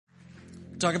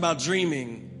Talk about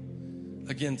dreaming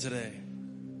again today.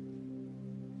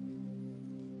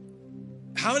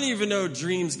 How many of you know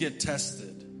dreams get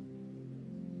tested?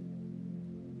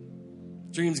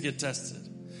 Dreams get tested.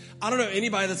 I don't know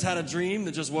anybody that's had a dream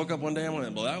that just woke up one day and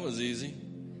went, well, that was easy.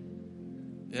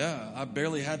 Yeah, I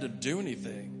barely had to do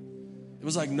anything. It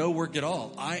was like no work at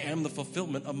all. I am the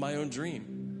fulfillment of my own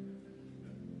dream.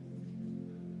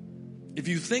 If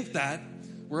you think that,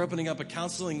 we're opening up a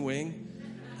counseling wing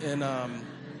in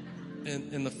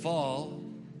the fall.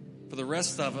 For the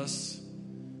rest of us,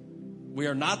 we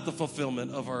are not the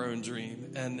fulfillment of our own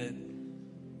dream, and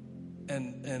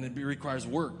it requires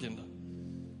work, and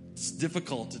it's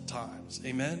difficult at times.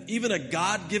 Amen. Even a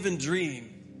God-given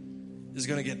dream is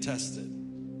going to get tested,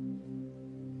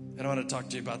 and I want to talk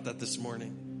to you about that this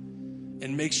morning,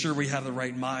 and make sure we have the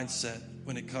right mindset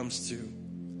when it comes to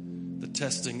the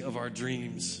testing of our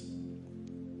dreams.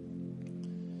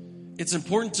 It's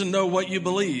important to know what you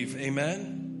believe.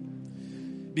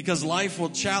 Amen. Because life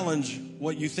will challenge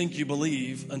what you think you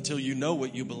believe until you know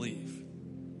what you believe.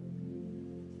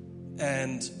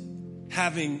 And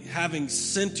having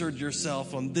centered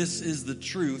yourself on this is the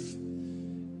truth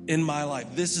in my life.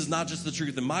 This is not just the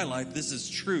truth in my life. This is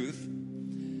truth.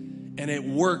 And it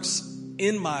works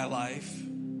in my life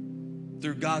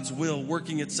through God's will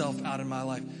working itself out in my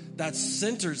life. That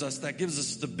centers us. That gives us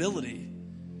stability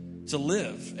to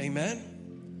live. Amen.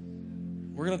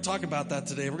 We're going to talk about that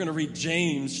today. We're going to read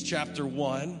James chapter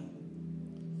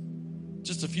 1.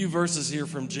 Just a few verses here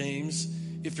from James.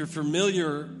 If you're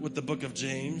familiar with the book of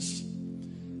James,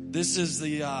 this is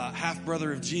the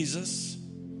half-brother of Jesus.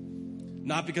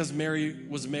 Not because Mary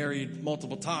was married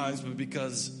multiple times, but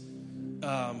because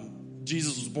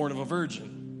Jesus was born of a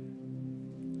virgin.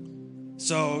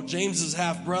 So James is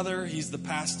half-brother. He's the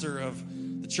pastor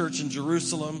of the church in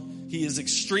Jerusalem. He is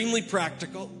extremely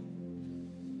practical.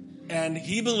 And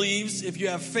he believes if you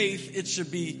have faith, it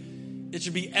should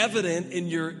be evident in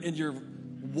your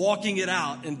walking it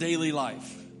out in daily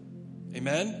life.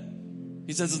 Amen.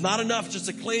 He says it's not enough just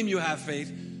to claim you have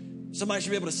faith. Somebody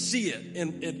should be able to see it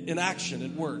in action,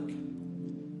 at work.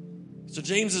 So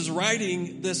James is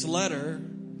writing this letter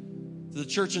to the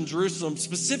church in Jerusalem,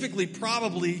 specifically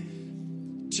probably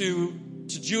to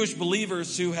Jewish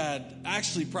believers who had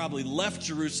actually probably left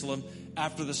Jerusalem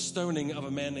after the stoning of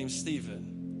a man named Stephen.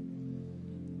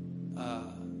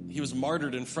 He was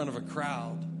martyred in front of a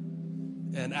crowd.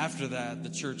 And after that, the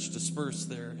church dispersed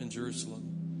there in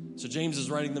Jerusalem. So James is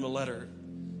writing them a letter,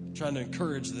 trying to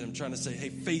encourage them, trying to say, hey,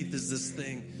 faith is this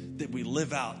thing that we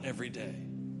live out every day.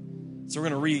 So we're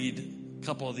going to read a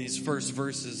couple of these first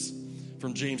verses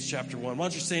from James chapter 1. Why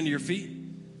don't you stand to your feet?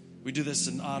 We do this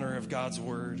in honor of God's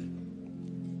word.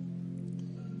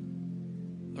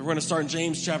 We're going to start in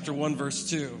James chapter 1, verse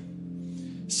 2.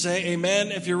 Say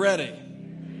amen if you're ready. Amen.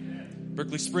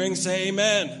 Berkeley Springs, say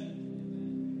amen.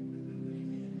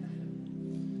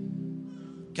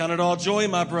 Count it all joy,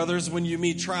 my brothers, when you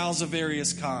meet trials of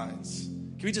various kinds.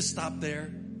 Can we just stop there?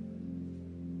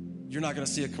 You're not going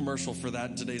to see a commercial for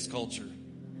that in today's culture.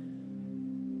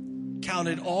 Count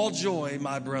it all joy,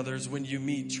 my brothers, when you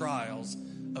meet trials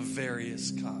of various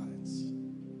kinds.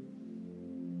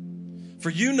 For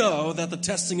you know that the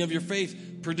testing of your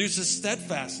faith produces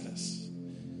steadfastness.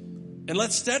 And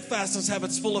let steadfastness have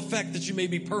its full effect, that you may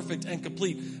be perfect and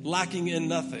complete, lacking in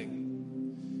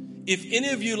nothing. If any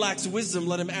of you lacks wisdom,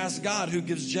 let him ask God, who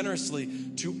gives generously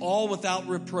to all without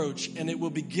reproach, and it will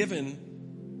be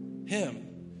given him.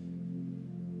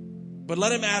 But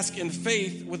let him ask in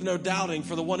faith with no doubting,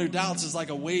 for the one who doubts is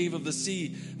like a wave of the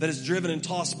sea that is driven and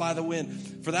tossed by the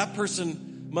wind. For that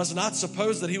person must not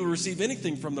suppose that he will receive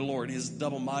anything from the Lord. He is a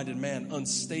double-minded man,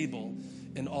 unstable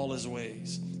in all his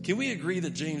ways. Can we agree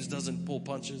that James doesn't pull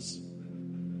punches?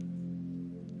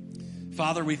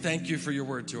 Father, we thank you for your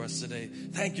word to us today.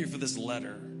 Thank you for this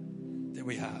letter that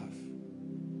we have.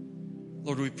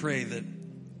 Lord, we pray that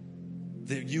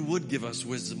you would give us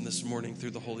wisdom this morning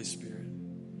through the Holy Spirit.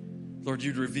 Lord,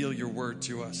 you'd reveal your word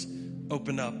to us.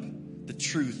 Open up the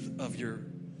truth of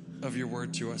your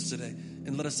word to us today.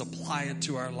 And let us apply it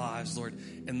to our lives, Lord.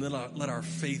 And let our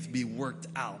faith be worked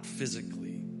out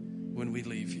physically when we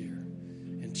leave here.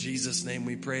 In Jesus' name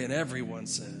we pray. And everyone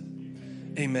said,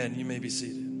 amen. You may be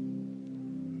seated.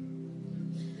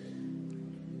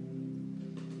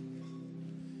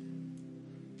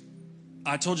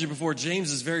 I told you before,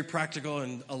 James is very practical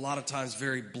and a lot of times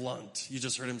very blunt. You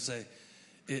just heard him say,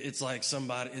 it's like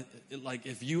somebody, like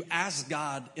if you ask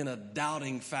God in a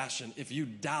doubting fashion, if you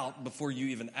doubt before you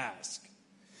even ask.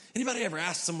 Anybody ever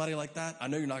ask somebody like that? I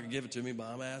know you're not going to give it to me, but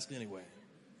I'm going to ask anyway.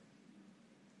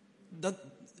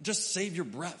 Just save your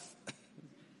breath.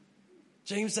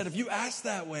 James said, if you ask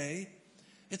that way,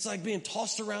 it's like being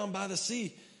tossed around by the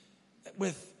sea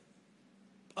with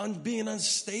being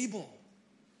unstable.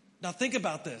 Now think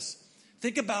about this.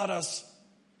 Think about us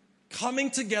coming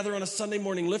together on a Sunday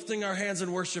morning, lifting our hands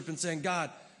in worship and saying,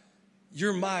 God,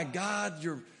 you're my God.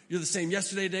 You're the same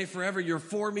yesterday, today, forever. You're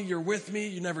for me. You're with me.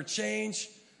 You never change.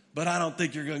 But I don't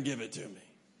think you're going to give it to me.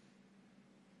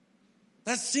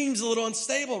 That seems a little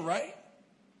unstable, right?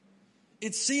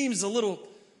 It seems a little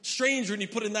strange when you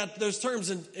put in those terms.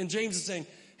 And James is saying,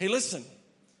 hey, listen,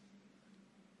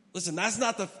 that's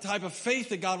not the type of faith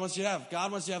that God wants you to have.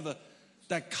 God wants you to have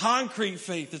that concrete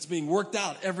faith that's being worked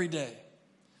out every day.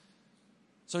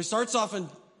 So he starts off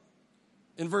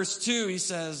in verse 2, he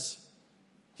says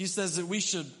that we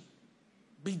should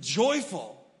be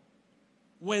joyful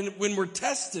when we're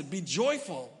tested. Be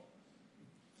joyful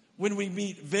when we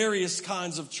meet various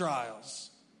kinds of trials.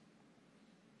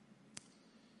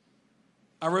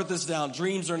 I wrote this down.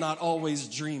 Dreams are not always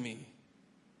dreamy.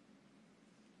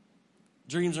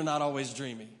 Dreams are not always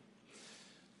dreamy.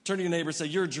 Turn to your neighbor and say,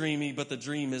 you're dreamy, but the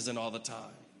dream isn't all the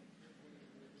time.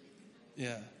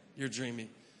 Yeah, you're dreamy,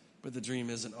 but the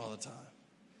dream isn't all the time.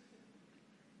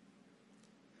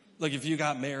 Look, if you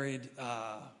got married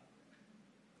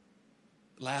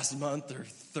last month or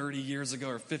 30 years ago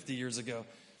or 50 years ago,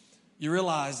 you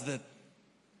realize that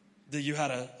you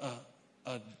had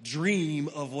a dream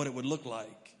of what it would look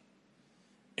like.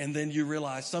 And then you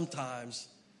realize sometimes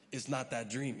it's not that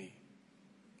dreamy.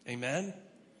 Amen?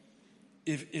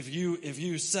 If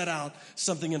you set out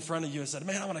something in front of you and said,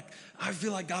 man, I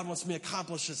feel like God wants me to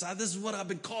accomplish this. This is what I've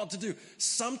been called to do.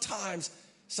 Sometimes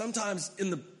in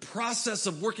the process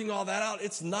of working all that out,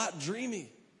 it's not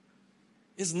dreamy.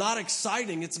 It's not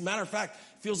exciting. It's a matter of fact,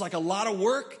 it feels like a lot of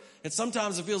work. And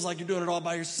sometimes it feels like you're doing it all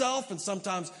by yourself. And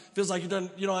sometimes it feels like you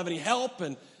don't have any help.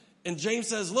 And James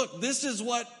says, look, this is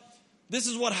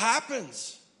what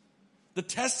happens. The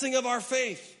testing of our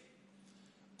faith.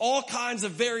 All kinds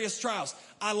of various trials.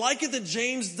 I like it that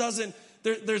James doesn't,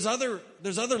 there's other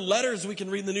letters we can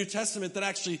read in the New Testament that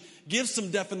actually give some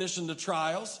definition to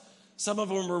trials. Some of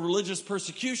them are religious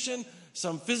persecution,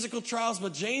 some physical trials,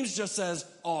 but James just says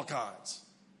all kinds.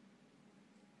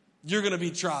 You're going to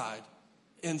be tried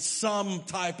in some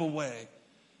type of way.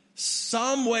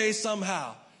 Some way,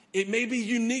 somehow. It may be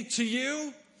unique to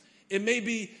you. It may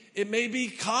be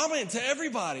common to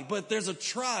everybody, but there's a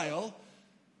trial.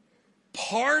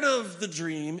 Part of the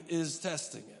dream is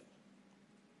testing it.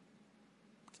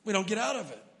 We don't get out of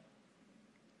it.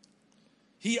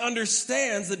 He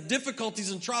understands that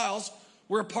difficulties and trials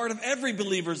were a part of every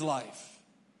believer's life.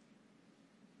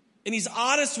 And he's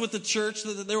honest with the church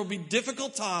that there will be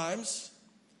difficult times.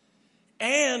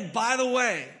 And by the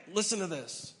way, listen to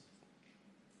this.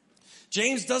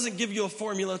 James doesn't give you a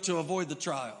formula to avoid the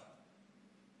trial.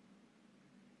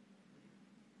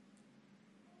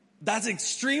 That's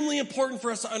extremely important for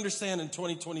us to understand in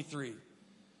 2023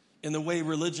 in the way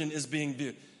religion is being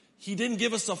viewed. He didn't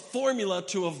give us a formula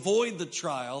to avoid the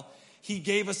trial. He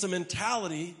gave us a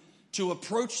mentality to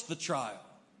approach the trial.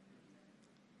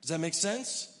 Does that make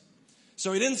sense?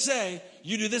 So he didn't say,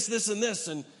 you do this, this, and this,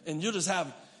 and you'll just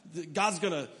have, God's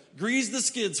going to grease the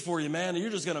skids for you, man, and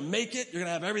you're just going to make it. You're going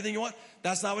to have everything you want.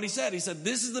 That's not what he said. He said,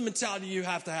 this is the mentality you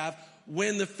have to have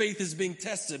when the faith is being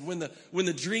tested, when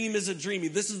the dream isn't dreamy.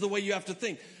 This is the way you have to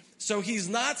think. So he's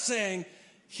not saying,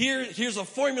 here's a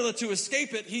formula to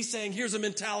escape it. He's saying, here's a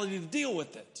mentality to deal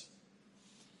with it.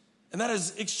 And that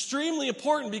is extremely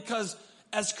important because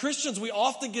as Christians, we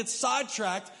often get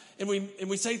sidetracked and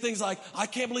we say things like, I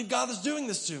can't believe God is doing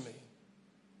this to me.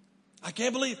 I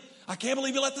can't believe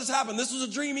he let this happen. This was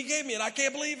a dream he gave me and I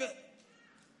can't believe it.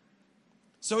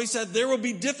 So he said, there will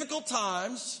be difficult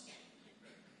times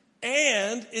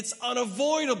and it's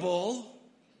unavoidable.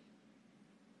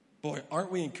 Boy,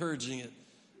 aren't we encouraging it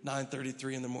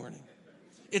 9:33 in the morning?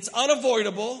 It's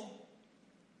unavoidable,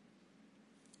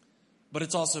 but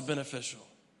it's also beneficial.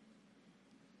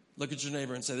 Look at your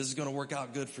neighbor and say, this is going to work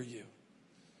out good for you.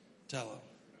 Tell him.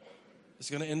 It's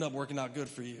going to end up working out good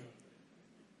for you.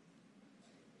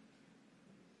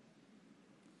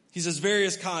 He says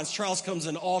various kinds. Trials comes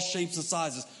in all shapes and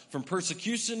sizes, from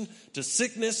persecution to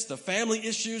sickness, to family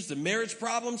issues, to marriage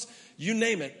problems, you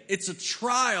name it. It's a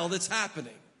trial that's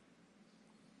happening.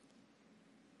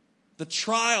 The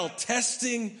trial,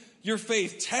 testing your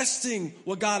faith, testing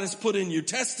what God has put in you,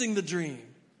 testing the dream.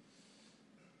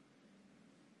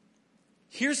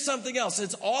 Here's something else.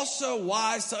 It's also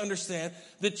wise to understand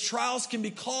that trials can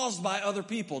be caused by other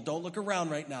people. Don't look around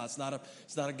right now. It's not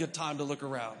a good time to look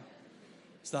around.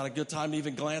 It's not a good time to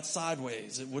even glance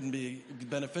sideways. It wouldn't be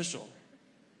beneficial.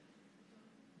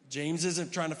 James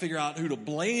isn't trying to figure out who to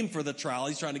blame for the trial.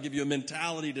 He's trying to give you a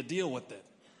mentality to deal with it.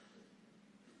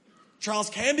 Trials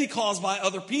can be caused by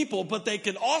other people, but they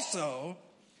can also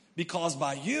be caused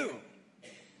by you.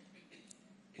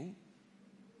 A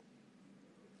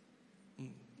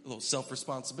little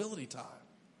self-responsibility time.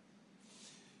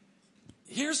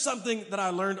 Here's something that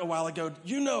I learned a while ago.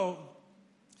 You know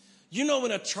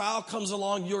when a trial comes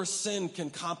along, your sin can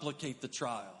complicate the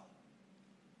trial,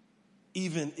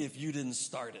 even if you didn't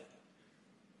start it.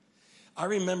 I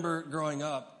remember growing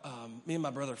up, me and my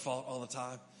brother fought all the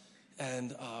time.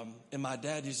 And my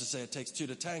dad used to say, it takes two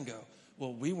to tango.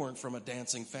 Well, we weren't from a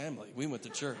dancing family. We went to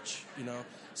church,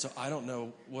 so I don't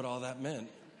know what all that meant.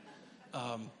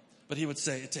 But he would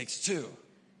say, it takes two.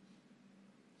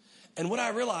 And when I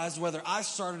realized, whether I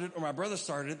started it or my brother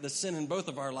started it, the sin in both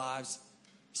of our lives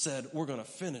said, we're going to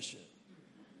finish it.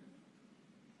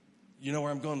 You know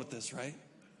where I'm going with this, right?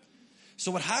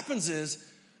 So what happens is,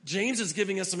 James is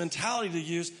giving us a mentality to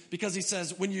use, because he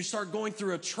says, when you start going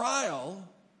through a trial,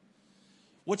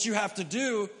 what you have to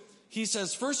do, he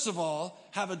says, first of all,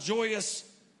 have a joyous,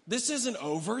 this isn't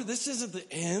over, this isn't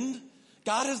the end.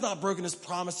 God has not broken his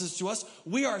promises to us.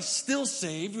 We are still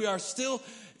saved. We are still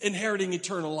inheriting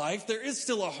eternal life. There is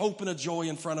still a hope and a joy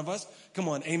in front of us. Come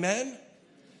on, amen?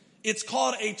 It's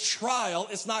called a trial.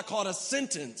 It's not called a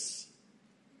sentence.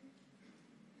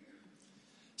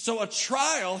 So a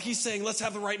trial, he's saying, let's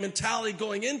have the right mentality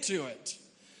going into it.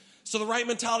 So the right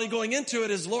mentality going into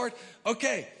it is, Lord,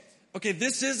 okay,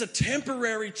 this is a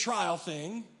temporary trial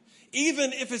thing.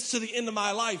 Even if it's to the end of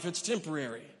my life, it's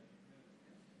temporary.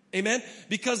 Amen?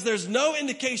 Because there's no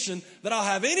indication that I'll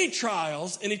have any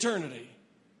trials in eternity.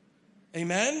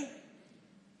 Amen?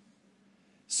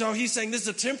 So he's saying this is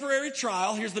a temporary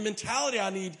trial. Here's the mentality I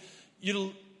need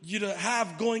you to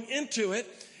have going into it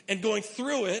and going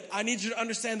through it. I need you to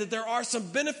understand that there are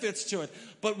some benefits to it.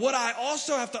 But what I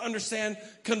also have to understand,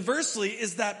 conversely,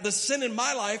 is that the sin in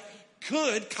my life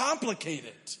could complicate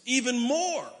it even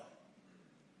more.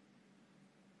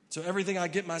 So everything I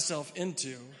get myself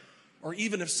into, or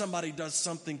even if somebody does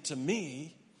something to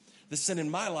me, the sin in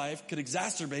my life could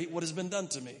exacerbate what has been done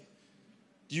to me.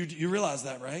 You realize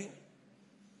that, right?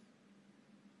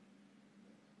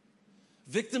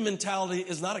 Victim mentality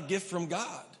is not a gift from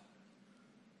God.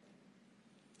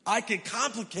 I can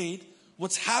complicate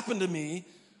what's happened to me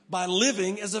by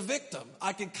living as a victim.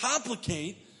 I can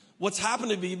complicate what's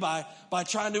happened to me by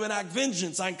trying to enact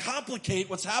vengeance. I can complicate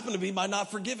what's happened to me by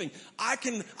not forgiving. I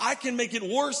can make it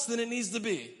worse than it needs to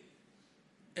be.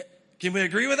 Can we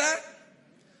agree with that?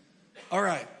 All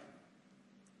right.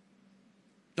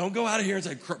 Don't go out of here and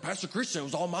say, Pastor Chris said it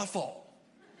was all my fault.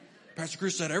 Pastor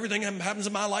Chris said everything that happens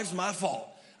in my life is my fault.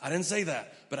 I didn't say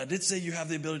that, but I did say you have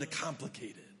the ability to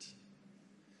complicate it.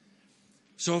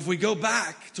 So if we go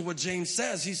back to what James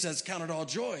says, he says, count it all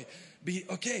joy.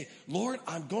 Okay, Lord,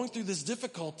 I'm going through this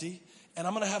difficulty, and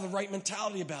I'm going to have the right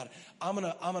mentality about it. I'm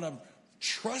going to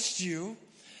trust you.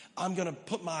 I'm going to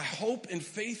put my hope and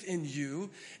faith in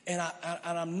you, and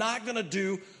I'm not going to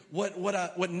do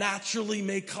what naturally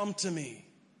may come to me.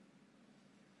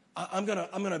 I'm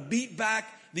going to beat back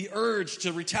the urge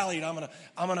to retaliate.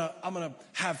 I'm going to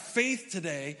have faith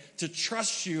today to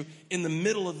trust you in the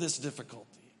middle of this difficulty.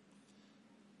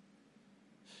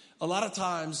 A lot of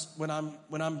times when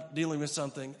I'm dealing with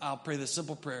something, I'll pray this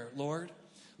simple prayer: Lord,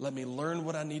 let me learn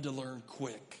what I need to learn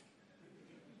quick.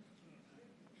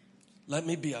 Let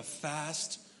me be a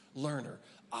fast learner.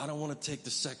 I don't want to take the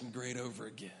second grade over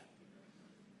again.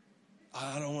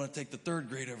 I don't want to take the third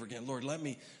grade over again. Lord, let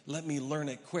me learn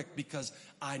it quick, because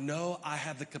I know I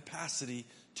have the capacity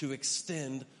to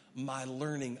extend my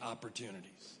learning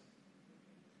opportunities.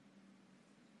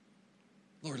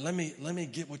 Lord, let me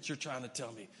get what you're trying to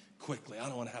tell me quickly. I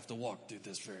don't want to have to walk through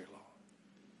this very long.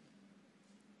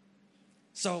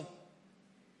 So,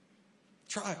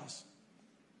 trials.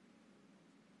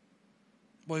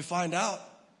 Well, we find out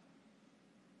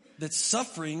that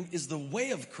suffering is the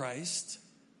way of Christ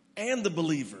and the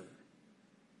believer.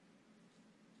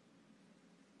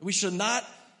 We should not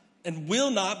and will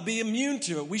not be immune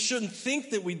to it. We shouldn't think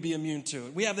that we'd be immune to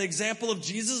it. We have the example of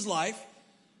Jesus' life,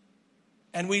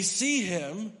 and we see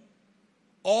him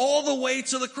all the way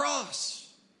to the cross.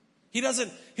 He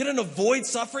doesn't avoid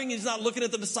suffering. He's not looking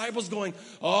at the disciples going,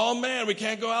 oh man, we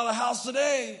can't go out of the house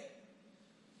today.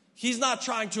 He's not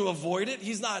trying to avoid it.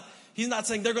 He's not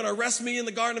saying they're going to arrest me in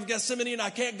the Garden of Gethsemane and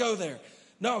I can't go there.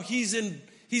 No, he's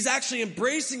actually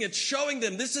embracing it, showing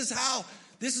them this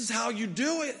is how you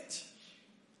do it.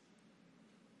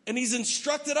 And he's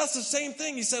instructed us the same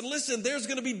thing. He said, listen, there's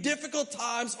going to be difficult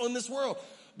times on this world,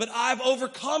 but I've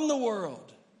overcome the world.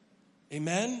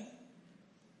 Amen?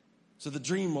 So the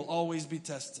dream will always be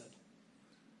tested.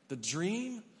 The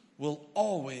dream will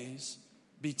always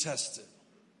be tested.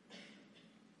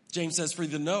 James says, for you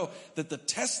to know that the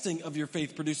testing of your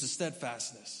faith produces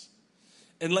steadfastness.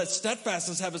 And let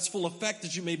steadfastness have its full effect,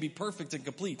 that you may be perfect and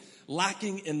complete,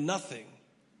 lacking in nothing.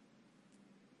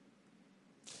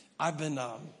 I've been,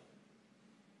 how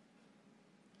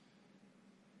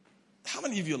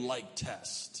many of you like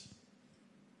tests?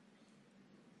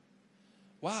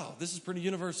 Wow, this is pretty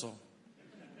universal.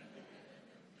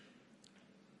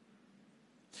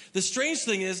 The strange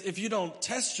thing is, if you don't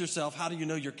test yourself, how do you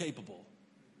know you're capable?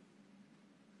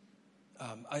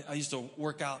 I used to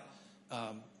work out.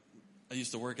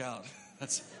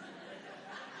 That's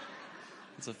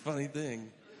a funny thing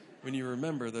when you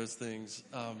remember those things.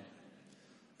 I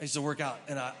used to work out,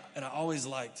 and I always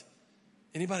liked.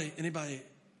 Anybody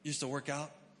used to work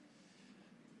out?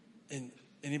 And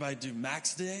anybody do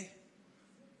max day?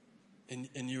 And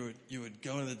you would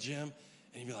go to the gym,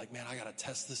 and you'd be like, man, I got to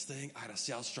test this thing. I got to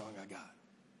see how strong I got.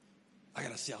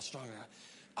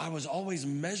 I was always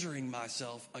measuring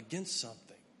myself against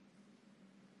something.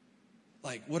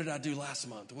 Like, what did I do last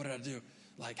month? What did I do?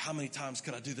 Like, how many times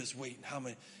could I do this weight?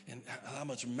 And how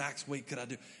much max weight could I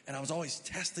do? And I was always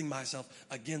testing myself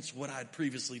against what I had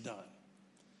previously done.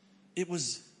 It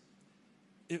was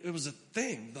a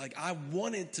thing. Like, I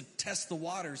wanted to test the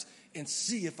waters and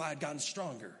see if I had gotten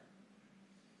stronger.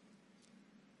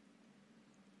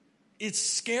 It's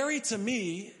scary to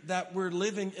me that we're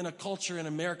living in a culture in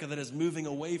America that is moving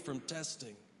away from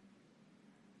testing.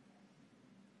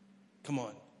 Come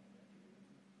on.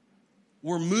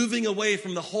 We're moving away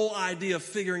from the whole idea of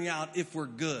figuring out if we're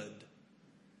good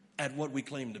at what we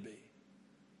claim to be.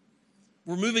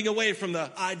 We're moving away from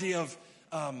the idea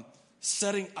of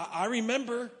setting. I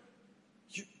remember,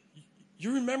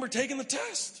 you remember taking the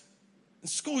test. In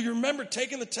school, you remember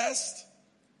taking the test.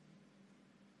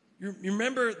 You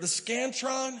remember the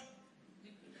Scantron?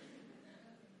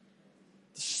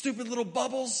 The stupid little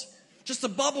bubbles? Just the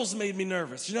bubbles made me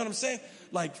nervous. You know what I'm saying?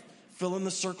 Like, fill in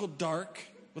the circle dark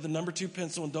with a number 2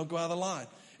 pencil and don't go out of the line.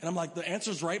 And I'm like, the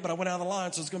answer's right, but I went out of the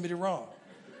line, so it's going to be wrong.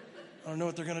 I don't know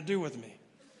what they're going to do with me.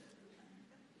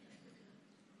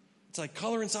 It's like,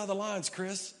 color inside the lines,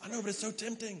 Chris. I know, but it's so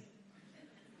tempting.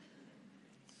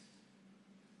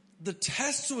 The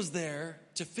test was there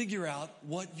to figure out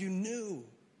what you knew,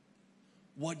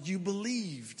 what you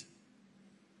believed,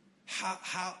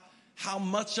 how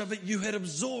much of it you had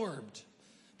absorbed.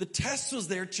 The test was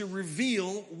there to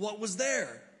reveal what was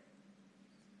there.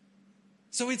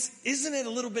 So isn't it a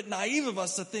little bit naive of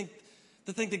us to think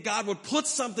that God would put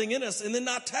something in us and then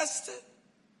not test it?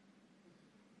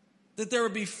 That there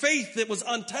would be faith that was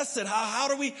untested. How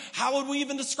would we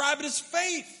even describe it as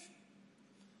faith?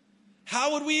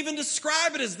 How would we even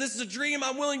describe it as this is a dream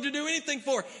I'm willing to do anything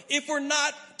for if we're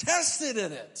not tested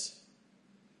in it?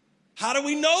 How do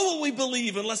we know what we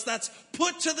believe unless that's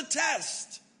put to the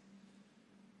test?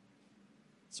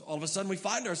 So all of a sudden we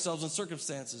find ourselves in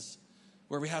circumstances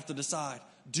where we have to decide,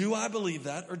 do I believe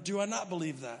that or do I not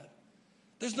believe that?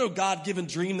 There's no God-given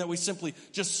dream that we simply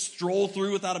just stroll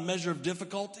through without a measure of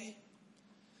difficulty.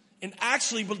 And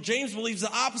actually, James believes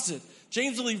the opposite.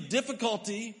 James believes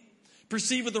difficulty,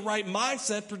 perceived with the right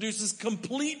mindset, produces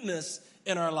completeness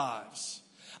in our lives.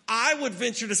 I would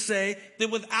venture to say that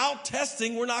without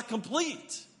testing, we're not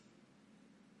complete.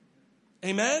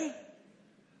 Amen?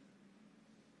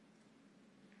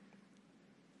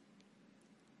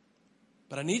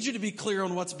 But I need you to be clear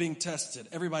on what's being tested.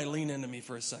 Everybody lean into me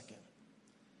for a second.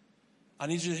 I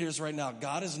need you to hear this right now.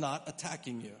 God is not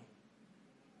attacking you.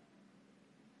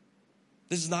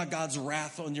 This is not God's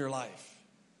wrath on your life.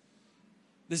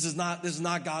 This is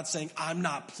not God saying, I'm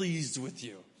not pleased with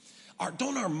you.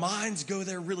 Don't our minds go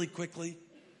there really quickly?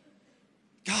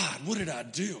 God, what did I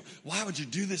do? Why would you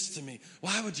do this to me?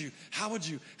 How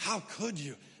could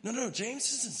you? No,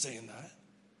 James isn't saying that.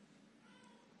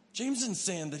 James isn't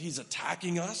saying that he's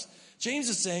attacking us. James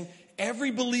is saying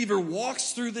every believer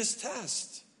walks through this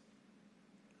test.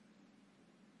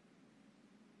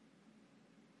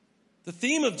 The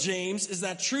theme of James is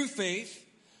that true faith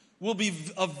will be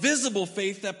a visible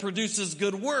faith that produces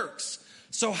good works.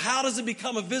 So how does it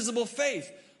become a visible faith?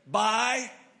 By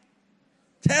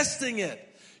testing it.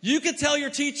 You can tell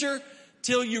your teacher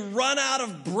till you run out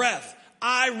of breath,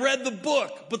 I read the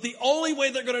book. But the only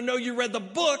way they're going to know you read the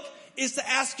book is to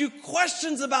ask you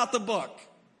questions about the book.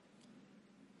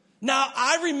 Now,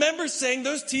 I remember saying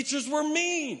those teachers were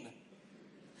mean.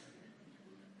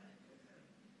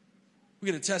 We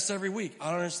get a test every week.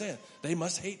 I don't understand. They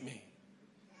must hate me.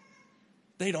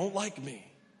 They don't like me.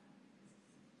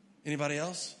 Anybody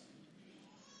else?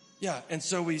 Yeah, and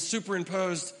so we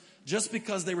superimposed just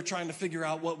because they were trying to figure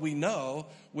out what we know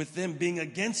with them being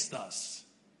against us.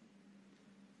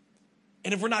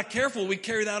 And if we're not careful, we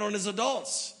carry that on as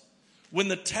adults. When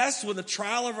the test, when the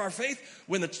trial of our faith,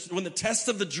 when the test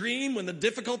of the dream, when the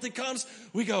difficulty comes,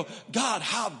 we go, God,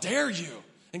 how dare you?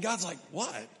 And God's like,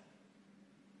 what?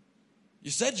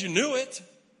 You said you knew it.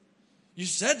 You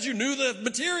said you knew the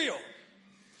material.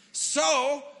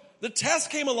 So the test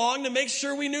came along to make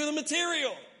sure we knew the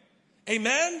material.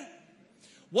 Amen?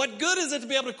 What good is it to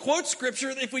be able to quote scripture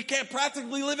if we can't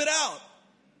practically live it out?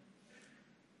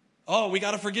 Oh, we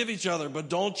got to forgive each other, but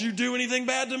don't you do anything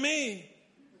bad to me.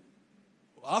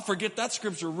 Well, I'll forget that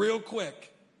scripture real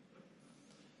quick.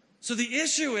 So the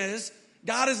issue is,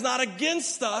 God is not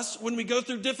against us when we go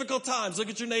through difficult times. Look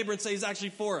at your neighbor and say, he's actually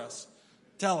for us.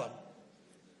 Tell him,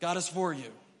 God is for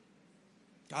you.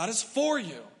 God is for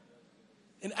you.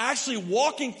 And actually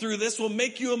walking through this will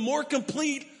make you a more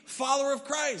complete follower of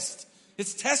Christ.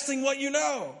 It's testing what you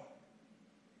know.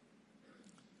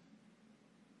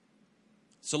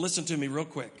 So listen to me real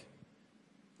quick.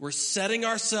 We're setting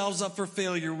ourselves up for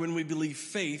failure when we believe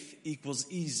faith equals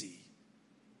easy.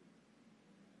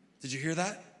 Did you hear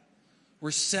that?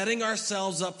 We're setting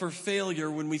ourselves up for failure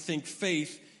when we think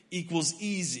faith equals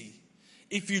easy.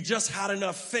 If you just had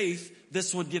enough faith,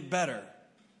 this would get better.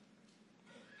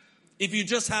 If you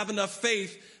just have enough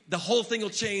faith, the whole thing will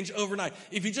change overnight.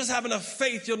 If you just have enough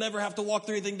faith, you'll never have to walk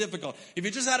through anything difficult. If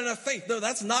you just had enough faith, no,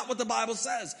 that's not what the Bible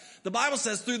says. The Bible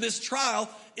says through this trial,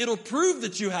 it'll prove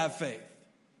that you have faith.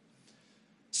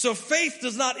 So faith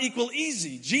does not equal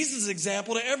easy. Jesus'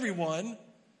 example to everyone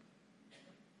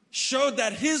showed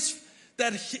that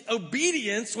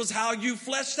obedience was how you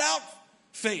fleshed out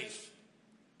faith.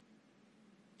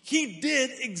 He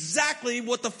did exactly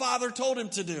what the Father told him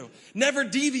to do. Never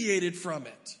deviated from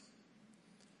it.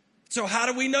 So how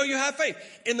do we know you have faith?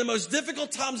 In the most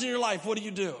difficult times in your life, what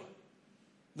do?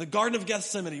 The Garden of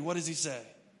Gethsemane, what does he say?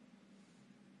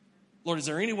 Lord, is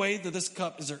there any way that this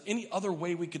cup, is there any other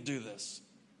way we could do this?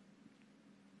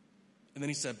 And then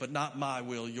he said, but not my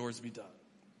will, yours be done.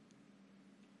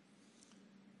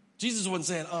 Jesus wasn't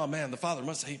saying, oh man, the Father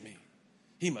must hate me.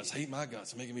 He must hate my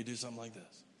guts, making me do something like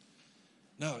this.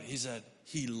 No, he said,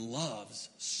 he loves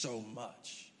so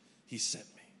much, he sent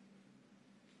me.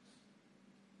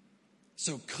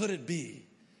 So could it be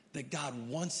that God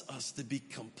wants us to be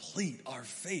complete, our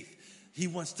faith? He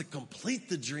wants to complete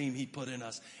the dream he put in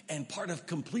us. And part of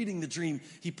completing the dream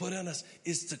he put in us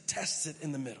is to test it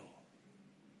in the middle.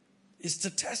 Is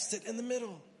to test it in the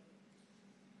middle.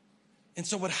 And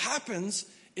so what happens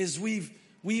is we've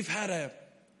had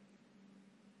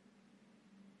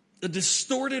a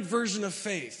distorted version of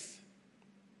faith.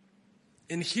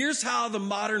 And here's how the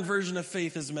modern version of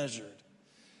faith is measured.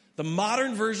 The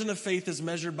modern version of faith is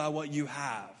measured by what you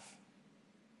have.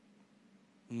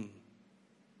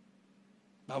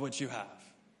 By what you have.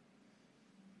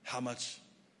 How much,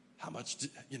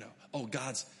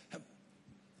 God's,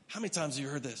 how many times have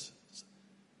you heard this?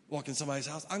 Walk in somebody's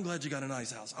house. I'm glad you got a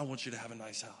nice house. I want you to have a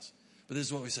nice house. But this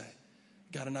is what we say.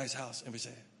 Got a nice house. And we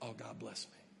say, oh, God bless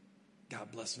me.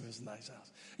 God bless me with a nice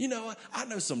house. You know, I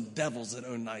know some devils that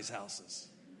own nice houses.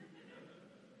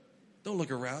 Don't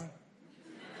look around.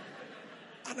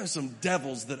 I know some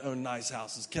devils that own nice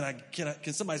houses.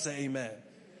 Can somebody say amen?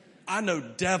 I know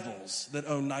devils that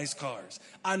own nice cars.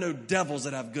 I know devils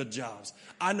that have good jobs.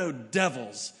 I know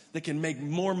devils that can make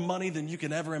more money than you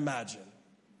can ever imagine.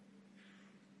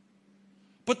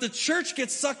 But the church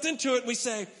gets sucked into it. We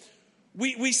say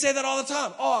that all the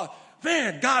time. Oh,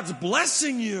 man, God's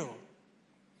blessing you.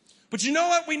 But you know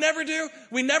what we never do?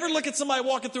 We never look at somebody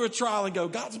walking through a trial and go,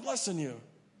 God's blessing you.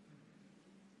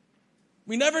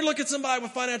 We never look at somebody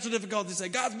with financial difficulty and say,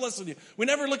 God's blessing you. We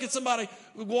never look at somebody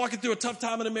walking through a tough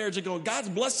time in a marriage and going, God's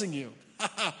blessing you.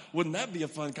 Wouldn't that be a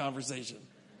fun conversation?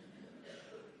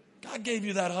 God gave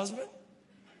you that husband.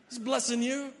 He's blessing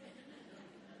you.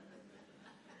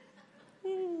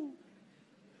 Woo.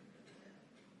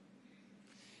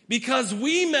 Because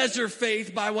we measure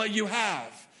faith by what you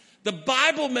have. The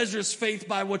Bible measures faith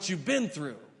by what you've been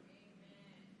through.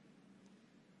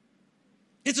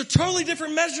 It's a totally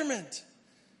different measurement.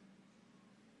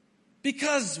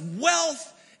 Because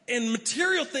wealth and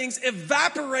material things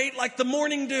evaporate like the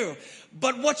morning dew.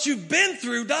 But what you've been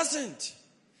through doesn't.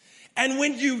 And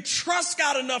when you trust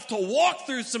God enough to walk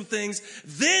through some things,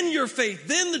 then your faith,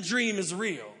 then the dream is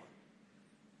real.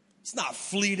 It's not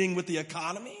fleeting with the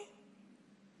economy.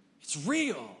 It's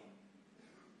real.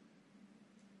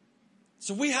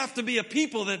 So we have to be a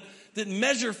people that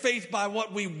measure faith by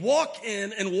what we walk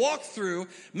in and walk through.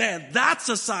 Man, that's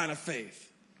a sign of faith.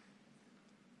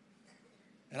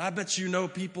 And I bet you know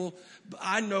people,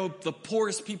 I know the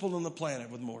poorest people on the planet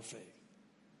with more faith.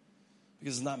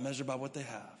 Because it's not measured by what they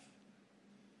have.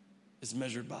 It's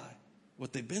measured by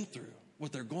what they've been through,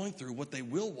 what they're going through, what they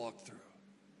will walk through.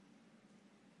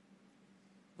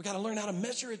 We got to learn how to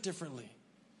measure it differently.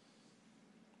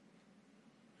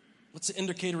 What's the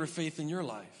indicator of faith in your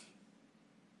life?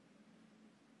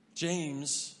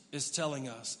 James is telling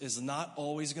us it's not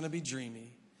always going to be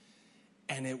dreamy,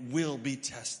 and it will be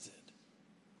tested.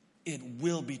 It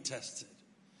will be tested.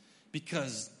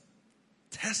 Because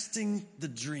testing the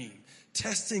dream,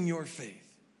 testing your faith,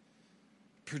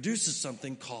 produces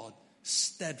something called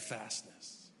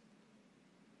steadfastness.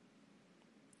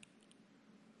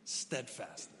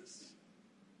 Steadfastness.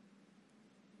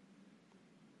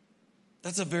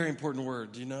 That's a very important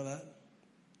word. Do you know that?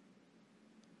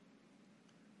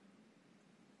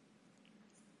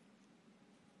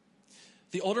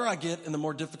 The older I get and the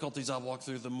more difficulties I walk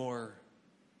through, the more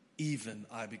even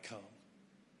I become.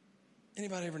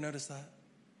 Anybody ever notice that?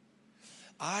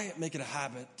 I make it a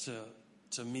habit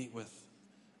to meet with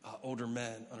older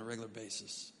men on a regular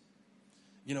basis.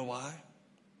 You know why?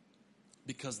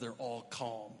 Because they're all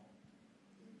calm.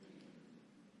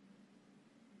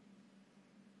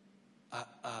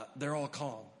 They're all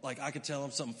calm. Like I could tell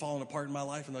them something falling apart in my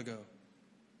life and they'll go,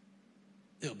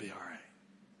 it'll be all right.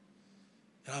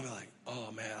 And I'll be like,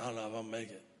 oh man, I don't know if I'll make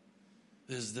it.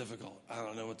 This is difficult. I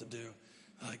don't know what to do.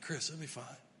 I'm like, Chris, it'll be fine.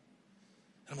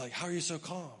 And I'm like, how are you so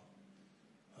calm?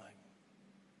 I'm like,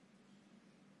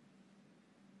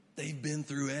 they've been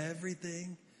through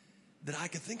everything that I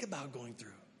could think about going through.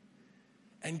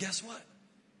 And guess what?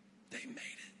 They made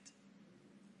it.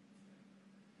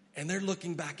 And they're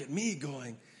looking back at me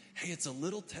going, hey, it's a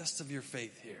little test of your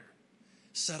faith here.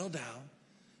 Settle down.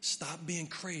 Stop being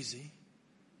crazy.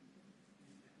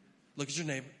 Look at your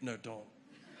neighbor. No, don't.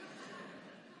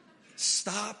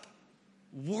 Stop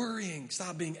worrying.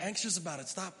 Stop being anxious about it.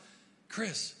 Stop.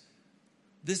 Chris,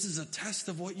 this is a test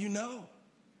of what you know.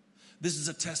 This is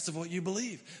a test of what you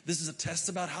believe. This is a test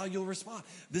about how you'll respond.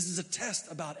 This is a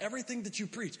test about everything that you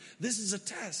preach. This is a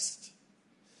test.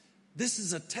 This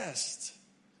is a test.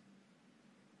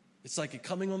 It's like it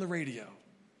coming on the radio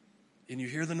and you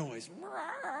hear the noise.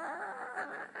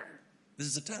 This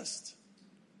is a test.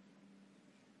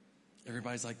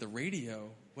 Everybody's like, the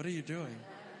radio? What are you doing?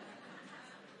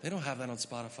 They don't have that on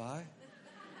Spotify.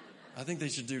 I think they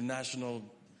should do national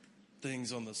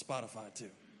things on the Spotify too.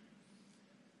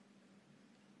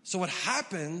 So what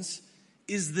happens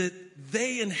is that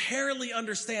they inherently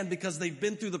understand, because they've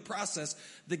been through the process,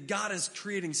 that God is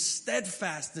creating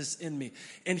steadfastness in me.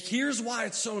 And here's why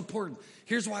it's so important.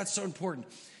 Here's why it's so important.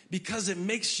 Because it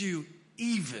makes you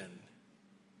even.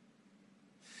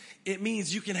 It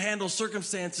means you can handle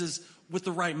circumstances with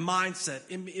the right mindset.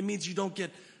 It means you don't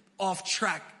get off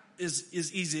track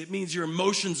is easy. It means your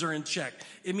emotions are in check.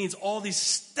 It means all these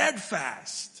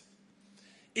steadfast.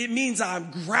 It means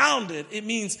I'm grounded. It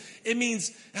means,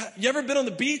 you ever been on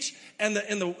the beach and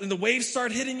the waves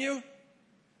start hitting you?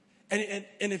 And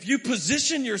if you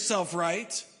position yourself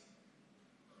right,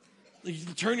 you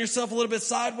turn yourself a little bit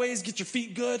sideways, get your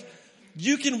feet good,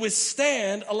 you can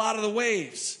withstand a lot of the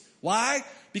waves. Why?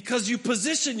 Because you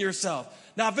position yourself.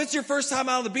 Now, if it's your first time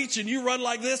out on the beach and you run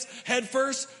like this, head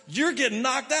first, you're getting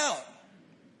knocked out.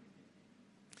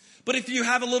 But if you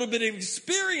have a little bit of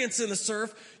experience in the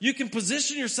surf, you can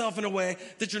position yourself in a way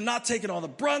that you're not taking all the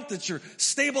brunt, that you're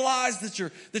stabilized,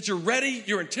 that you're ready,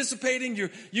 you're anticipating,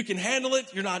 you can handle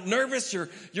it, you're not nervous,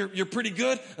 you're pretty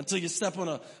good until you step on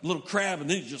a little crab and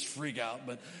then you just freak out.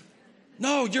 But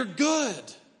no, you're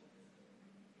good.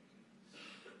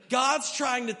 God's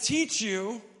trying to teach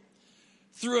you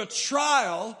through a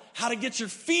trial how to get your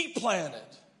feet planted.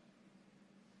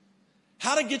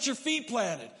 How to get your feet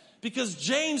planted. Because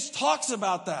James talks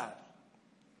about that.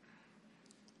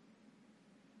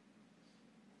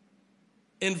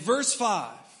 In verse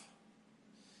 5,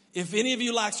 if any of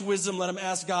you lacks wisdom, let him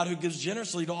ask God, who gives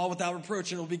generously to all without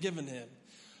reproach, and it will be given him.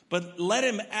 But let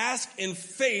him ask in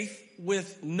faith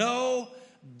with no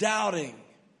doubting.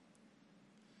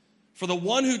 For the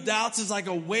one who doubts is like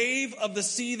a wave of the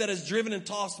sea that is driven and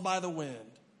tossed by the wind.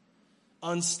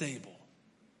 Unstable.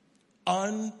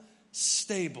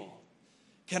 Unstable.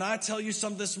 Can I tell you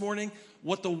something this morning?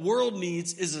 What the world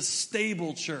needs is a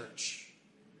stable church.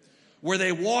 Where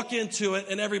they walk into it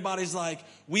and everybody's like,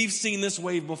 we've seen this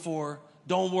wave before.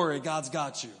 Don't worry, God's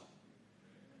got you.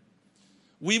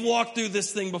 We've walked through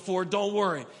this thing before. Don't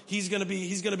worry. He's going to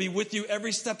be with you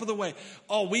every step of the way.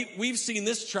 Oh, we've seen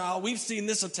this trial. We've seen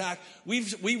this attack.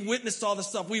 We've witnessed all this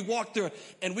stuff. We walked through it,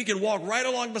 and we can walk right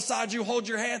along beside you, hold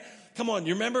your hand. Come on,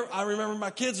 you remember? I remember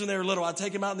my kids when they were little. I'd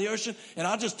take them out in the ocean, and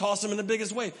I'd just toss them in the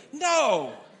biggest wave.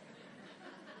 No.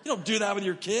 You don't do that with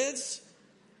your kids,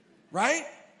 right?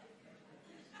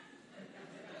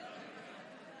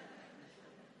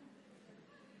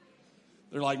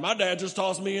 They're like, my dad just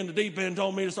tossed me in the deep end and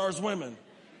told me to start swimming.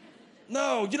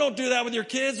 No, you don't do that with your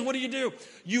kids. What do?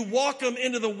 You walk them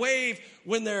into the wave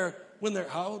when they're,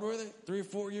 how old were they? 3 or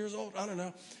 4 years old? I don't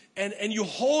know. And you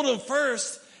hold them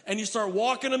first, and you start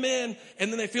walking them in,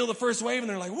 and then they feel the first wave, and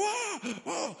they're like, whoa,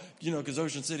 whoa. You know, because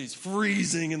Ocean City's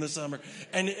freezing in the summer.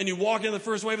 And you walk into the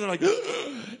first wave, and they're like,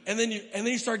 and then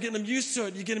you start getting them used to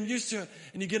it. You get them used to it,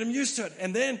 and you get them used to it.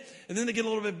 And then they get a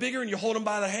little bit bigger, and you hold them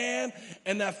by the hand,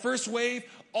 and that first wave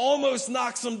almost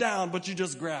knocks them down, but you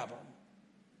just grab them.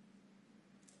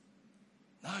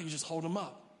 No, you just hold them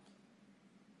up.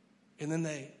 And then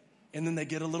they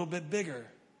get a little bit bigger,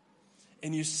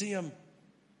 and you see them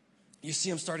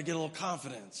start to get a little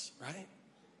confidence, right?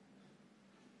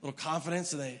 A little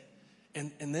confidence, and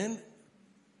then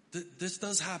this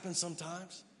does happen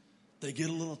sometimes. They get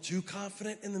a little too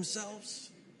confident in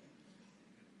themselves.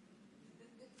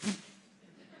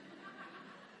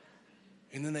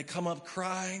 And then they come up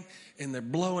crying, and they're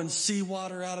blowing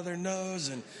seawater out of their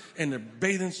nose, and their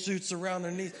bathing suits around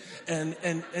their knees.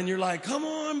 And you're like, come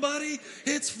on, buddy,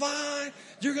 it's fine.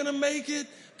 You're going to make it.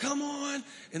 Come on.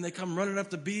 And they come running up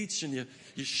the beach, and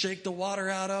you shake the water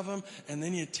out of them, and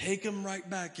then you take them right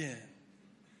back in.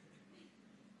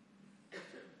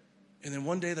 And then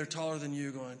one day they're taller than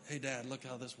you going, hey, Dad, look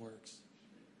how this works.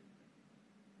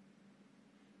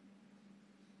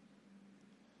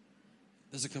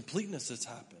 There's a completeness that's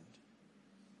happened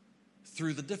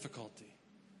through the difficulty.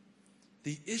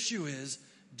 The issue is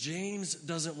James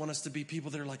doesn't want us to be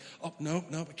people that are like, oh, no,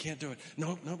 I can't do it.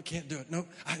 No, I can't do it. No,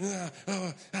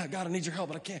 God, I need your help,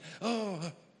 but I can't.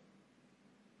 And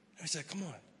he said, come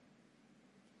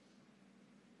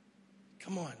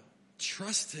on.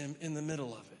 Trust him in the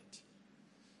middle of it.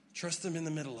 Trust him in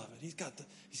the middle of it.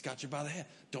 He's got you by the hand.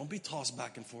 Don't be tossed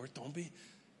back and forth. Don't be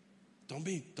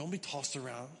tossed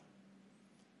around.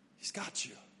 He's got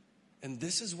you. And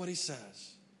this is what he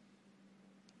says.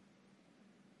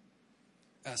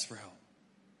 Ask for help.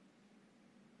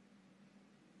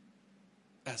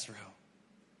 Ask for help.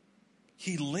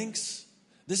 He links,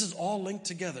 this is all linked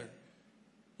together.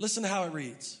 Listen to how it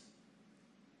reads.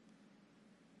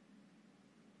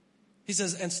 He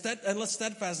says, and let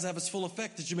steadfastness have its full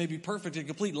effect, that you may be perfect and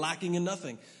complete, lacking in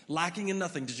nothing. Lacking in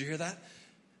nothing. Did you hear that?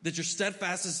 That your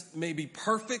steadfastness may be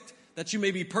perfect, that you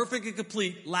may be perfect and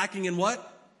complete, lacking in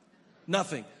what?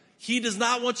 Nothing. He does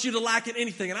not want you to lack in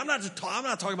anything. And I'm not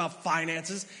talking about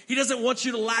finances. He doesn't want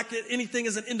you to lack in anything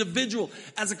as an individual,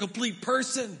 as a complete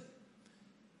person.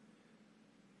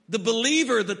 The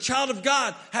believer, the child of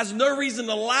God, has no reason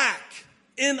to lack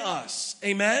in us.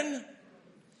 Amen?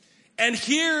 And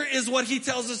here is what he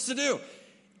tells us to do.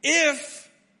 If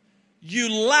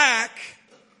you lack,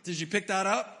 did you pick that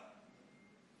up?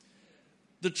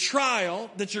 The trial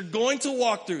that you're going to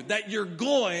walk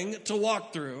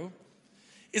through,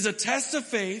 is a test of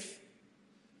faith,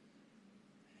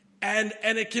 and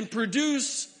it can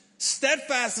produce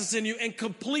steadfastness in you and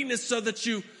completeness so that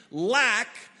you lack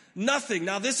nothing.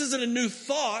 Now, this isn't a new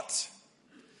thought.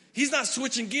 He's not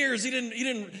switching gears.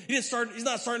 He's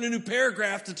not starting a new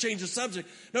paragraph to change the subject.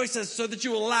 No, he says, so that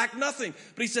you will lack nothing.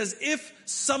 But he says, if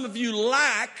some of you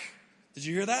lack, did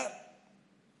you hear that?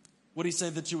 What did he say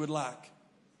that you would lack?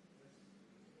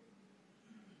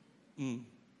 Do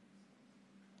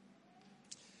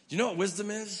you know what wisdom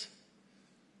is?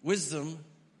 Wisdom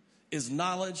is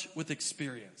knowledge with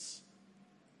experience.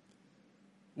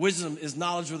 Wisdom is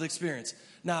knowledge with experience.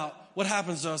 Now, what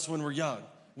happens to us when we're young?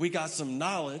 We got some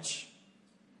knowledge,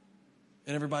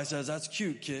 and everybody says, that's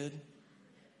cute, kid.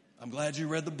 I'm glad you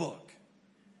read the book.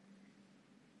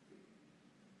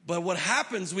 But what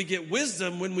happens, we get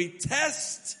wisdom when we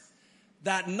test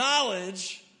that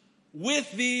knowledge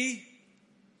with the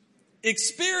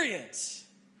experience.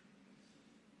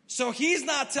 So he's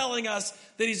not telling us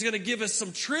that he's going to give us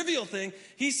some trivial thing.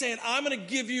 He's saying, I'm going to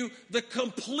give you the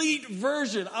complete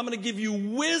version. I'm going to give you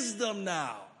wisdom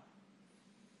now.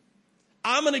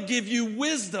 I'm going to give you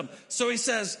wisdom. So he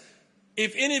says,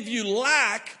 if any of you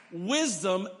lack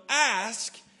wisdom,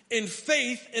 ask in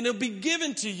faith and it'll be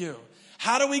given to you.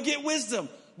 How do we get wisdom?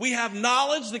 We have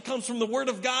knowledge that comes from the Word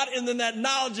of God, and then that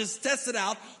knowledge is tested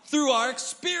out through our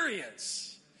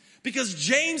experience. Because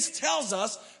James tells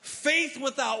us faith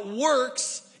without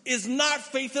works is not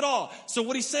faith at all. So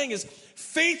what he's saying is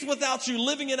faith without you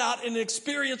living it out in an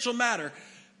experiential matter,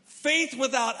 faith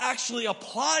without actually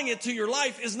applying it to your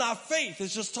life is not faith.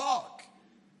 It's just talk.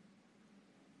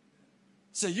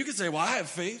 So you could say, well, I have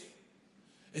faith.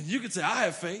 And you could say, I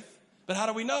have faith. But how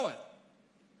do we know it?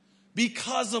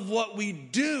 Because of what we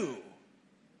do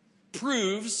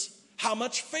proves how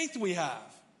much faith we have.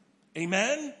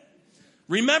 Amen?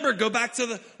 Remember, go back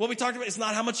to what we talked about. It's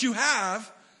not how much you have,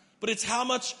 but it's how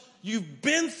much you've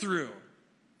been through.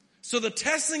 So the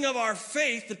testing of our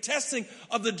faith, the testing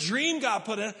of the dream God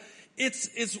put in,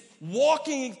 it's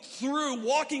walking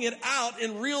it out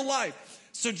in real life.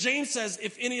 So James says,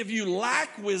 if any of you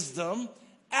lack wisdom,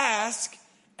 ask,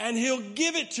 and he'll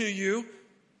give it to you.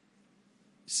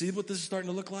 See what this is starting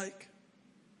to look like?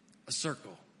 A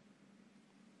circle.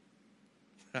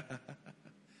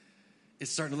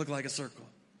 It's starting to look like a circle.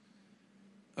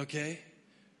 Okay?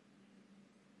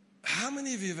 How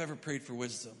many of you have ever prayed for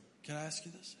wisdom? Can I ask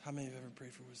you this? How many of you have ever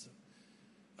prayed for wisdom?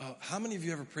 How many of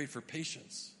you ever prayed for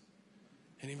patience?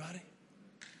 Anybody?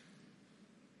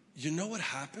 You know what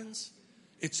happens?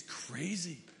 It's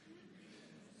crazy.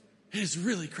 It is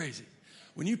really crazy.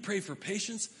 When you pray for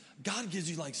patience, God gives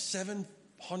you like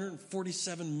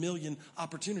 747 million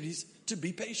opportunities to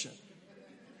be patient.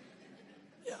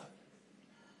 Yeah.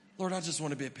 Lord, I just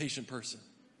want to be a patient person.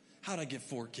 How'd I get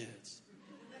 4 kids?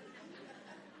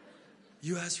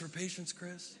 You asked for patience,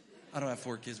 Chris? I don't have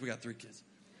 4 kids. We got 3 kids.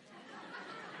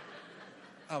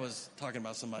 I was talking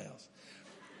about somebody else.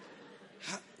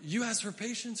 You asked for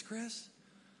patience, Chris?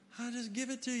 I'll just give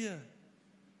it to you.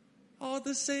 All at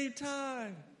the same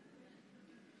time.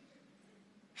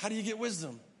 How do you get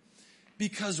wisdom?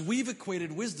 Because we've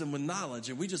equated wisdom with knowledge,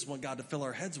 and we just want God to fill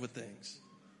our heads with things.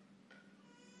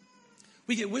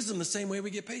 We get wisdom the same way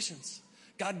we get patience.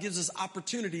 God gives us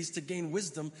opportunities to gain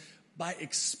wisdom by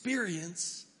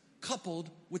experience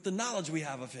coupled with the knowledge we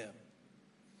have of him.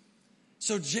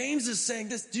 So James is saying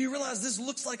this. Do you realize this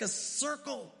looks like a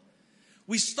circle?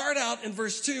 We start out in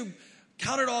verse 2,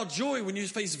 count it all joy when you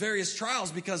face various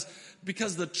trials because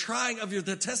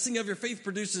the testing of your faith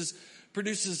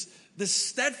produces this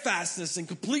steadfastness and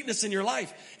completeness in your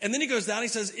life. And then he goes down, he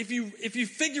says, if you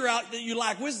figure out that you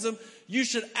lack wisdom, you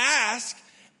should ask,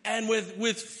 and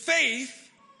with faith,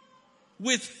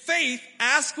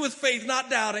 ask with faith, not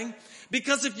doubting,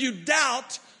 because if you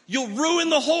doubt, you'll ruin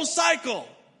the whole cycle.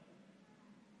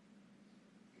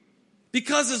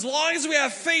 Because as long as we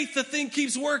have faith, the thing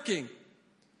keeps working.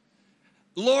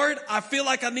 Lord, I feel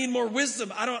like I need more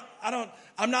wisdom.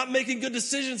 I'm not making good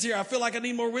decisions here. I feel like I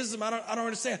need more wisdom. I don't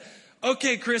understand.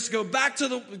 Okay, Chris, go back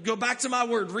to my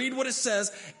word. Read what it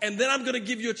says, and then I'm going to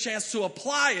give you a chance to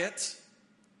apply it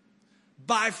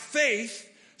by faith.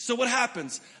 So what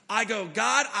happens? I go,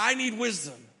 God, I need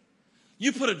wisdom.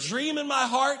 You put a dream in my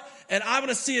heart, and I'm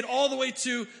going to see it all the way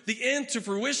to the end, to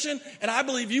fruition. And I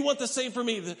believe you want the same for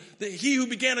me. That he who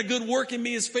began a good work in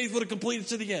me is faithful to complete it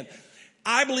to the end.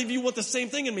 I believe you want the same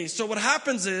thing in me. So what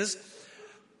happens is,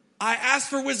 I ask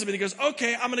for wisdom, and he goes,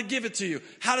 okay, I'm going to give it to you.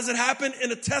 How does it happen?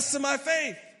 In a test of my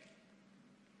faith.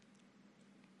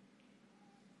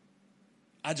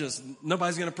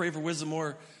 Nobody's going to pray for wisdom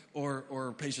or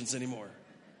patience anymore.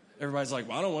 Everybody's like,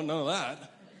 well, I don't want none of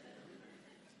that.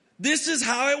 This is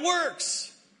how it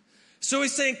works. So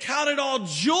he's saying, count it all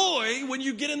joy when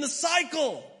you get in the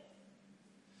cycle.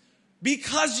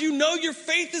 Because you know your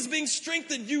faith is being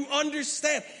strengthened. You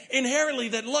understand inherently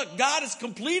that, look, God is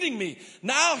completing me.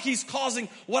 Now he's causing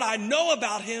what I know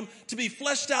about him to be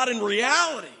fleshed out in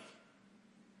reality.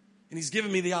 And he's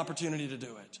given me the opportunity to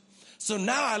do it. So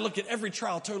now I look at every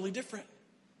trial totally different.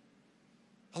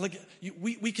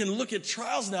 We can look at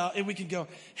trials now and we can go,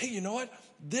 hey, you know what?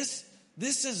 This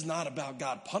is not about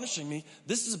God punishing me.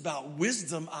 This is about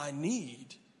wisdom I need.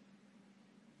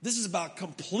 This is about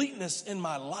completeness in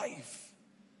my life.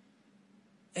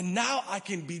 And now I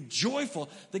can be joyful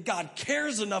that God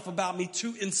cares enough about me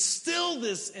to instill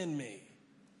this in me.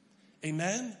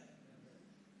 Amen?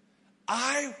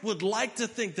 I would like to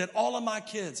think that all of my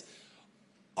kids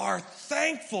are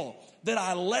thankful that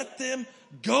I let them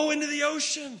go into the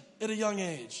ocean at a young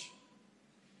age.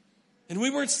 And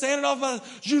we weren't standing off by,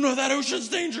 you know that ocean's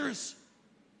dangerous.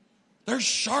 There's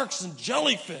sharks and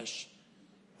jellyfish,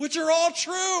 which are all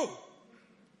true.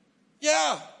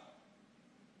 Yeah.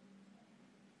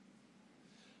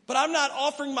 But I'm not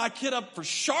offering my kid up for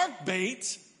shark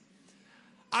bait.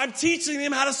 I'm teaching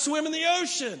them how to swim in the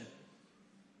ocean.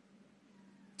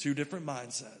 2 different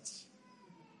mindsets.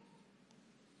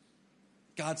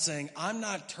 God's saying, I'm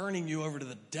not turning you over to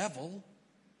the devil.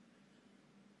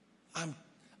 I'm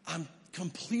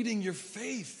completing your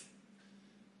faith.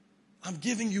 I'm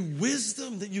giving you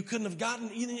wisdom that you couldn't have gotten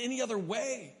in any other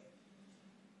way.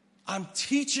 I'm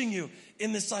teaching you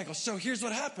in this cycle. So here's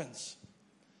what happens.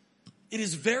 It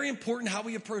is very important how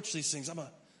we approach these things. I'm going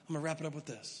to wrap it up with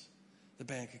this. The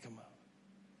band can come up.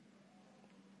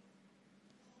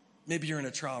 Maybe you're in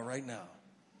a trial right now.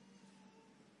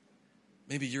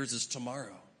 Maybe yours is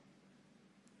tomorrow.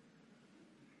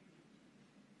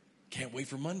 Can't wait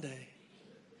for Monday.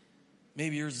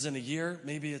 Maybe yours is in a year.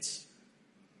 Maybe it's...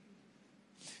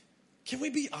 Can we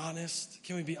be honest?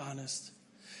 Can we be honest?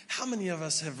 How many of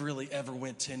us have really ever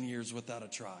went 10 years without a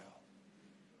trial?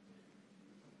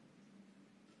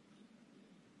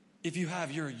 If you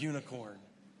have, you're a unicorn.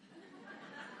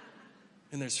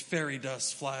 And there's fairy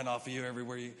dust flying off of you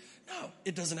everywhere you... No,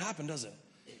 it doesn't happen, does it?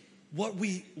 What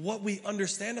we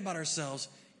understand about ourselves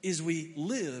is we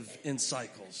live in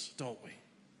cycles, don't we?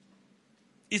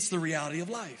 It's the reality of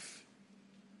life.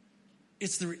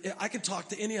 I can talk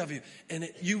to any of you, and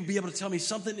you be able to tell me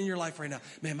something in your life right now.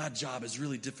 Man, my job is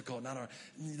really difficult. And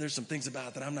there's some things about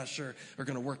it that I'm not sure are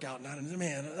going to work out.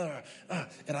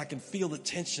 And I can feel the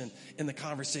tension in the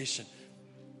conversation.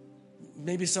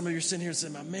 Maybe some of you are sitting here and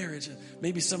saying, my marriage. And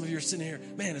maybe some of you are sitting here,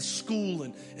 man, it's school,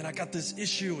 and I got this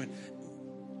issue. And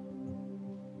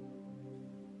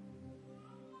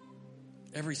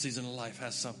every season of life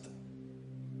has something.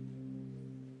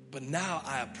 But now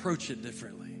I approach it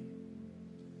differently.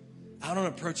 I don't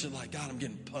approach it like, God, I'm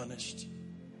getting punished.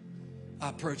 I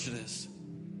approach it as,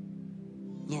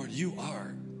 Lord, you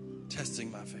are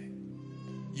testing my faith.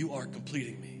 You are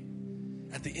completing me.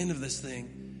 At the end of this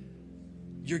thing,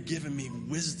 you're giving me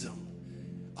wisdom,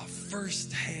 a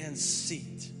first-hand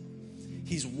seat.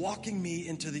 He's walking me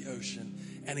into the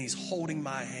ocean, and he's holding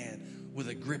my hand with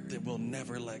a grip that will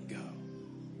never let go.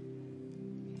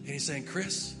 And he's saying,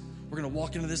 Chris, we're going to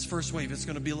walk into this first wave. It's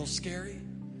going to be a little scary,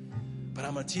 but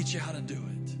I'm going to teach you how to do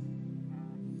it.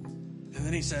 And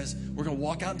then he says, we're going to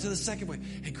walk out into the second wave.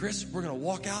 Hey, Chris, we're going to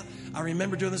walk out. I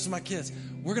remember doing this with my kids.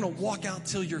 We're going to walk out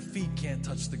till your feet can't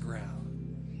touch the ground.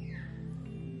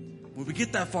 When we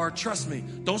get that far, trust me,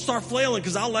 don't start flailing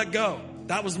because I'll let go.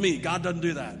 That was me. God doesn't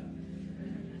do that.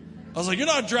 I was like, you're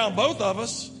not drown both of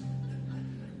us.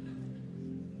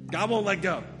 God won't let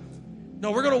go.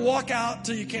 No, we're going to walk out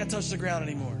till you can't touch the ground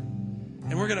anymore.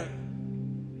 And we're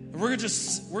going to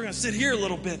sit here a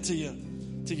little bit till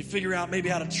you figure out maybe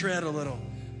how to tread a little,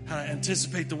 how to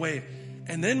anticipate the wave.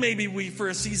 And then maybe we, for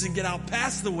a season, get out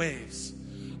past the waves.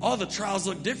 Oh, the trials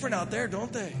look different out there,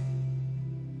 don't they?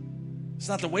 It's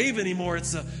not the wave anymore.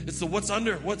 It's the what's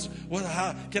under.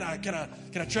 How can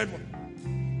I tread?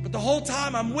 But the whole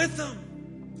time I'm with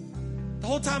them. The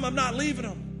whole time I'm not leaving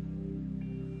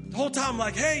them. The whole time I'm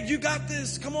like, hey, you got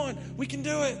this. Come on, we can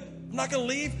do it. I'm not going to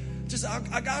leave. Just,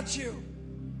 I got you.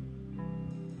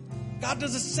 God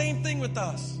does the same thing with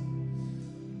us.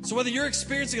 So whether you're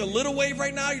experiencing a little wave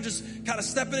right now, you're just kind of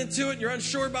stepping into it, and you're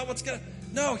unsure about what's going to...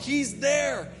 No, he's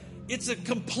there. It's a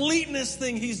completeness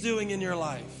thing he's doing in your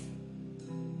life.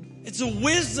 It's a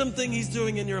wisdom thing he's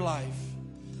doing in your life.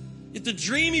 If the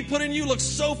dream he put in you looks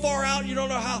so far out, you don't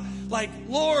know how, like,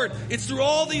 Lord, it's through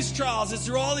all these trials, it's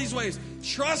through all these ways.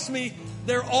 Trust me,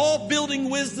 they're all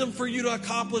building wisdom for you to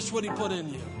accomplish what he put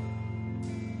in you.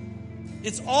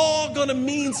 It's all going to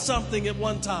mean something at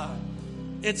one time.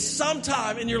 It's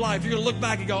sometime in your life you're going to look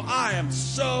back and go, I am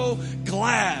so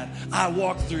glad I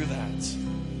walked through that.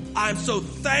 I'm so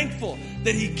thankful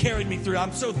that he carried me through.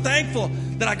 I'm so thankful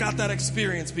that I got that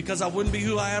experience, because I wouldn't be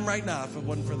who I am right now if it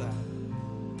wasn't for that.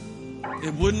 I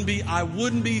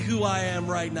wouldn't be who I am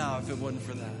right now if it wasn't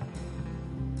for that.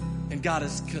 And God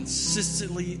is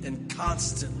consistently and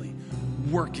constantly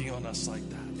working on us like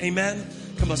that. Amen?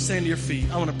 Come on, stand to your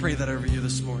feet. I want to pray that over you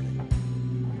this morning.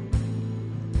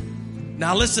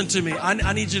 Now listen to me.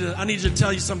 I need you to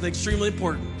tell you something extremely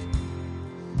important.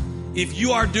 If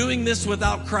you are doing this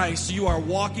without Christ, you are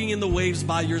walking in the waves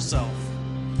by yourself.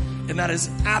 And that is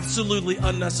absolutely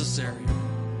unnecessary.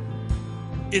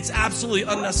 It's absolutely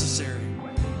unnecessary.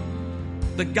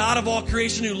 The God of all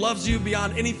creation, who loves you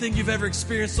beyond anything you've ever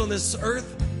experienced on this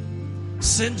earth,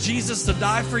 sent Jesus to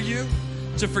die for you,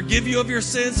 to forgive you of your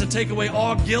sins, to take away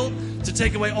all guilt, to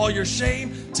take away all your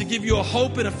shame, to give you a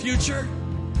hope and a future.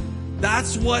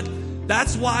 That's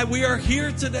why we are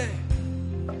here today.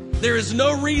 There is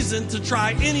no reason to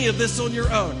try any of this on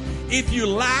your own. If you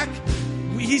lack,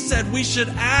 he said we should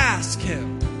ask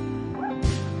him.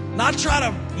 Not try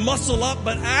to muscle up,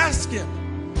 but ask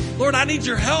him. Lord, I need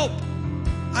your help.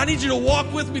 I need you to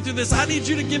walk with me through this. I need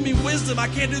you to give me wisdom. I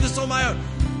can't do this on my own.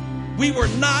 We were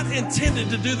not intended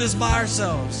to do this by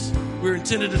ourselves. We were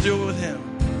intended to do it with him.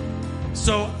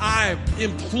 So I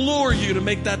implore you to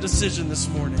make that decision this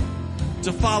morning.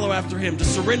 to follow after him, to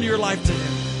surrender your life to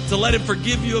him, to let him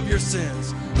forgive you of your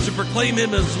sins, to proclaim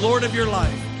him as Lord of your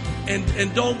life.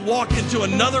 And don't walk into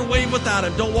another wave without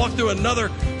him. Don't walk through another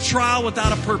trial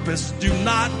without a purpose. Do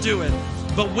not do it.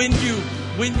 But when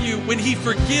he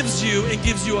forgives you and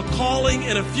gives you a calling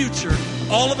and a future,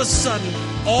 all of a sudden,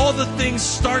 all the things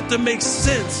start to make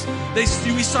sense.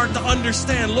 We start to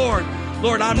understand, Lord,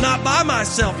 I'm not by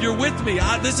myself. You're with me.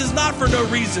 This is not for no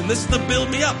reason. This is to build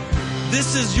me up.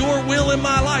 This is your will in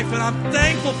my life, and I'm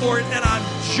thankful for it, and I'm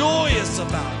joyous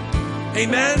about it.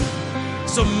 Amen?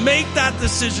 So make that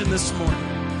decision this morning.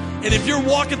 And if you're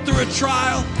walking through a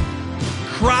trial,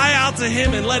 cry out to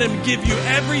him and let him give you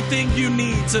everything you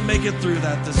need to make it through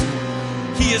that this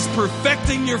morning. He is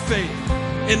perfecting your faith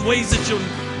in ways that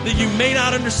you may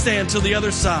not understand till the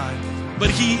other side, but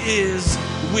he is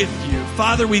with you.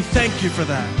 Father, we thank you for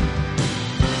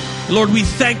that. Lord, we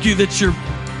thank you that you're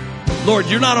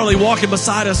not only walking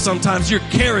beside us sometimes, you're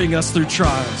carrying us through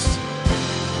trials.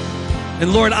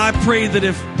 And Lord, I pray that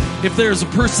if there's a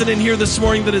person in here this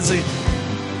morning that has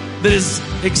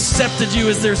accepted you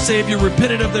as their Savior,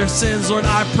 repented of their sins, Lord,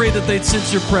 I pray that they'd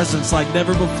sense your presence like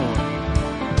never before.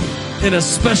 In a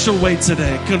special way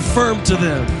today, confirm to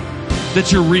them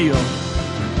that you're real.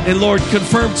 And Lord,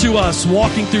 confirm to us,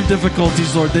 walking through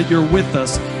difficulties, Lord, that you're with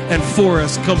us and for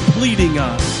us, completing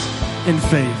us in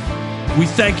faith. We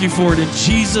thank you for it in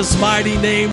Jesus' mighty name.